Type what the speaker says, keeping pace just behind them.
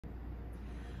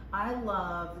I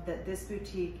love that this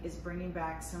boutique is bringing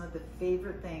back some of the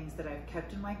favorite things that I've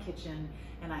kept in my kitchen,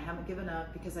 and I haven't given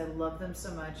up because I love them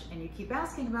so much, and you keep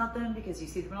asking about them because you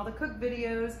see them in all the cook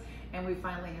videos, and we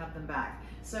finally have them back.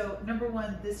 So number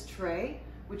one, this tray,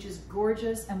 which is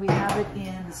gorgeous, and we have it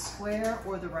in the square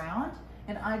or the round,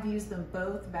 and I've used them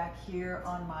both back here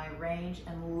on my range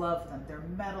and love them. They're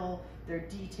metal, they're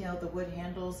detailed, the wood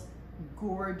handles,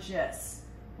 gorgeous.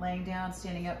 Laying down,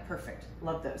 standing up, perfect.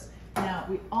 Love those. Now,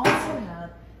 we also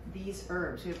have these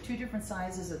herbs. We have two different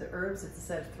sizes of the herbs. It's a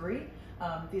set of 3.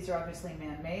 These are obviously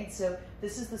man-made. So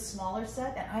this is the smaller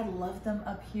set, and I love them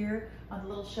up here on the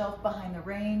little shelf behind the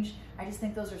range. I just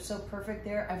think those are so perfect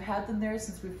there. I've had them there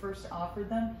since we first offered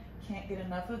them. Can't get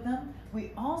enough of them.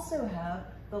 We also have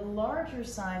the larger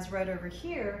size right over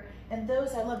here, and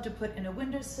those I love to put in a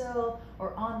windowsill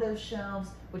or on those shelves,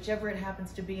 whichever it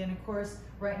happens to be. And of course,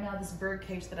 right now this bird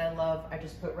cage that I love, I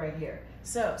just put right here.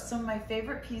 So some of my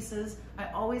favorite pieces, I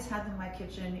always have them in my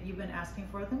kitchen. You've been asking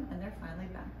for them, and they're finally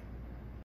back.